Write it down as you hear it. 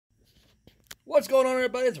What's going on,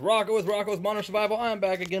 everybody? It's Rocco with Rocco's Modern Survival. I'm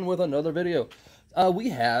back again with another video. We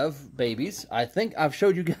have babies. I think I have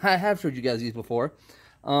showed you guys these before.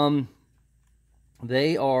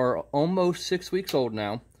 They are almost 6 weeks old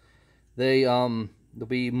now. They'll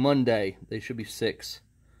be Monday. They should be 6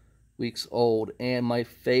 weeks old. And my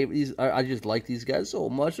favorite, I just like these guys so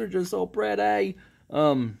much. They're just so pretty.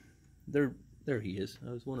 There he is.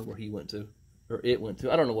 I was wondering where he went to, or it went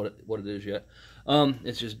to. I don't know what it is yet.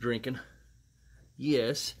 It's just drinking.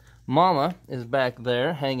 Yes, Mama is back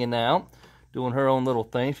there hanging out, doing her own little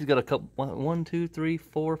thing. She's got a couple, 1, 2, 3,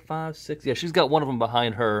 4, 5, 6. Yeah, she's got one of them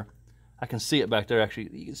behind her. I can see it back there, actually.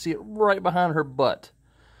 You can see it right behind her butt.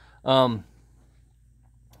 My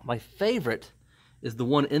favorite is the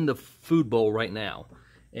one in the food bowl right now.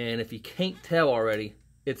 And if you can't tell already,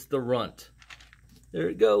 it's the runt. There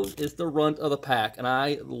it goes. It's the runt of the pack, and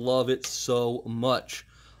I love it so much.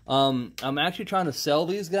 I'm actually trying to sell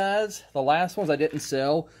these guys. The last ones I didn't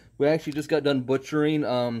sell. We actually just got done butchering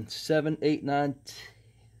 7, 8, 9,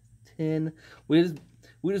 10. We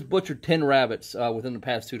just butchered 10 rabbits within the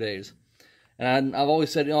past 2 days. And I've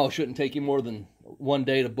always said, oh, it shouldn't take you more than 1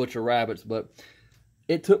 day to butcher rabbits, but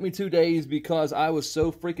it took me 2 days because I was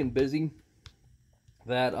so freaking busy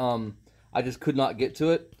that I just could not get to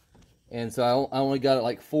it. And so I only got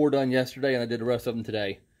like 4 done yesterday, and I did the rest of them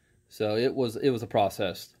today. So it was a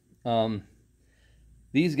process.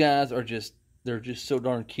 These guys are they're just so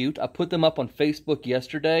darn cute. I put them up on Facebook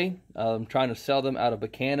yesterday. I'm trying to sell them out of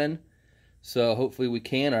Buchanan. So hopefully we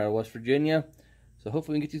can, out of West Virginia. So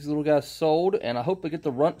hopefully we can get these little guys sold. And I hope I get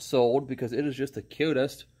the runt sold because it is just the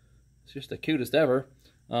cutest. It's just the cutest ever.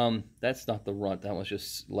 That's not the runt. That one's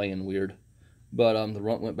just laying weird. But the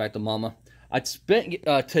runt went back to Mama. I spent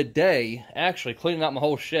today actually cleaning out my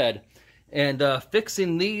whole shed and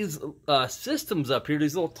fixing these systems up here,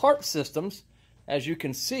 these little tarp systems, as you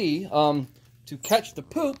can see, to catch the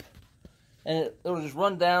poop, and it'll just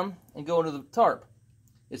run down and go into the tarp.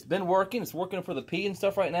 It's been working. It's working for the pee and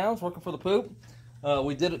stuff right now. It's working for the poop.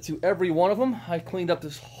 We did it to every one of them. I cleaned up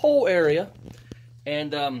this whole area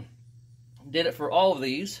and did it for all of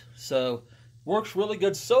these. So works really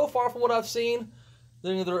good so far from what I've seen.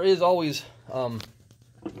 Then there is always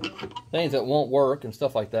things that won't work and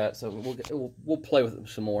stuff like that, so we'll play with it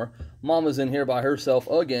some more. Mama's in here by herself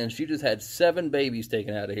again. She just had 7 babies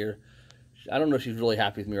taken out of here. I don't know if she's really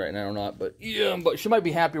happy with me right now or not, but yeah, but she might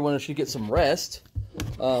be happier when she gets some rest,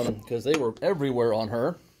 because they were everywhere on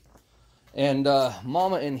her. And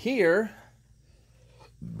Mama in here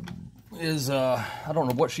is I don't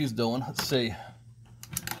know what she's doing. Let's see,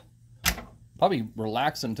 probably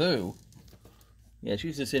relaxing too. Yeah,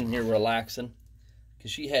 she's just in here relaxing.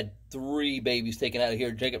 Because she had 3 babies taken out of here.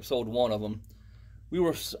 Jacob sold 1 of them.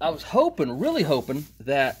 I was hoping, really hoping,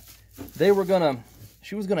 that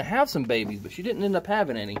she was gonna have some babies, but she didn't end up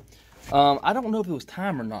having any. I don't know if it was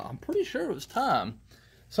time or not. I'm pretty sure it was time.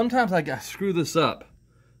 Sometimes I screw this up,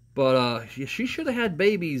 but she should have had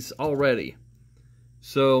babies already.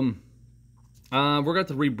 So we're going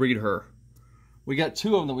to rebreed her. We got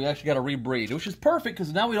 2 of them that we actually got to rebreed, which is perfect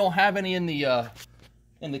because now we don't have any in the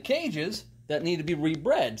cages that need to be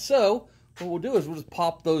rebred. So what we'll do is we'll just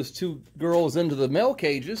pop those 2 girls into the male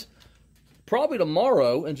cages probably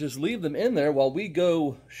tomorrow and just leave them in there while we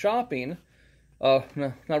go shopping. No,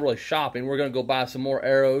 not really shopping. We're going to go buy some more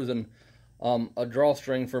arrows and a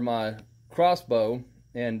drawstring for my crossbow,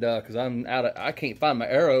 and because I can't find my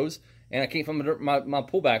arrows and I can't find my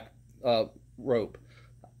pullback rope.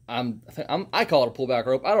 I call it a pullback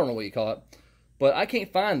rope. I don't know what you call it. But I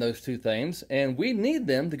can't find those 2 things, and we need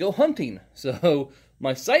them to go hunting. So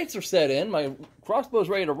my sights are set in, my crossbow's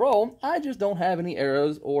ready to roll. I just don't have any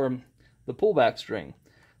arrows or the pullback string.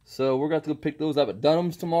 So we're going to go pick those up at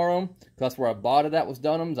Dunham's tomorrow. That's where I bought it at, was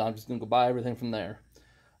Dunham's. I'm just going to go buy everything from there.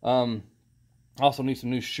 I also need some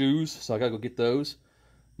new shoes, so I got to go get those.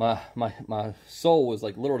 My soul is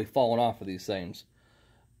like literally falling off of these things.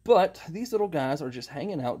 But these little guys are just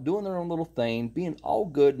hanging out, doing their own little thing, being all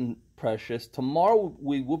good and precious. Tomorrow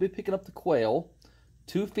we will be picking up the quail.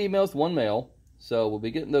 2 females, 1 male. So we'll be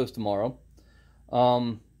getting those tomorrow.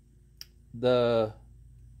 Someone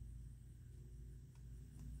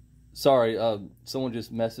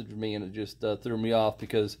just messaged me and it just threw me off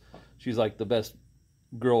because she's like the best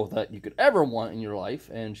girl that you could ever want in your life,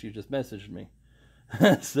 and she just messaged me.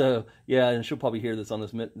 So yeah, and she'll probably hear this on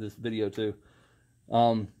this video too.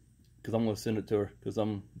 Because I'm going to send it to her, because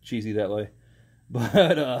I'm cheesy that way.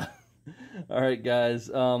 But, alright guys,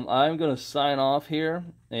 I'm going to sign off here,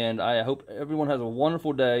 and I hope everyone has a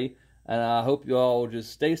wonderful day, and I hope you all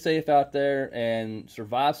just stay safe out there, and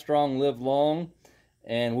survive strong, live long,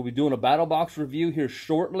 and we'll be doing a battle box review here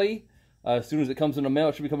shortly. As soon as it comes in the mail,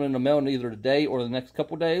 it should be coming in the mail in either today or the next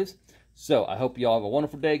couple days. So I hope you all have a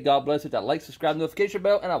wonderful day. God bless. Hit that like, subscribe, notification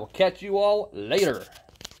bell, and I will catch you all later.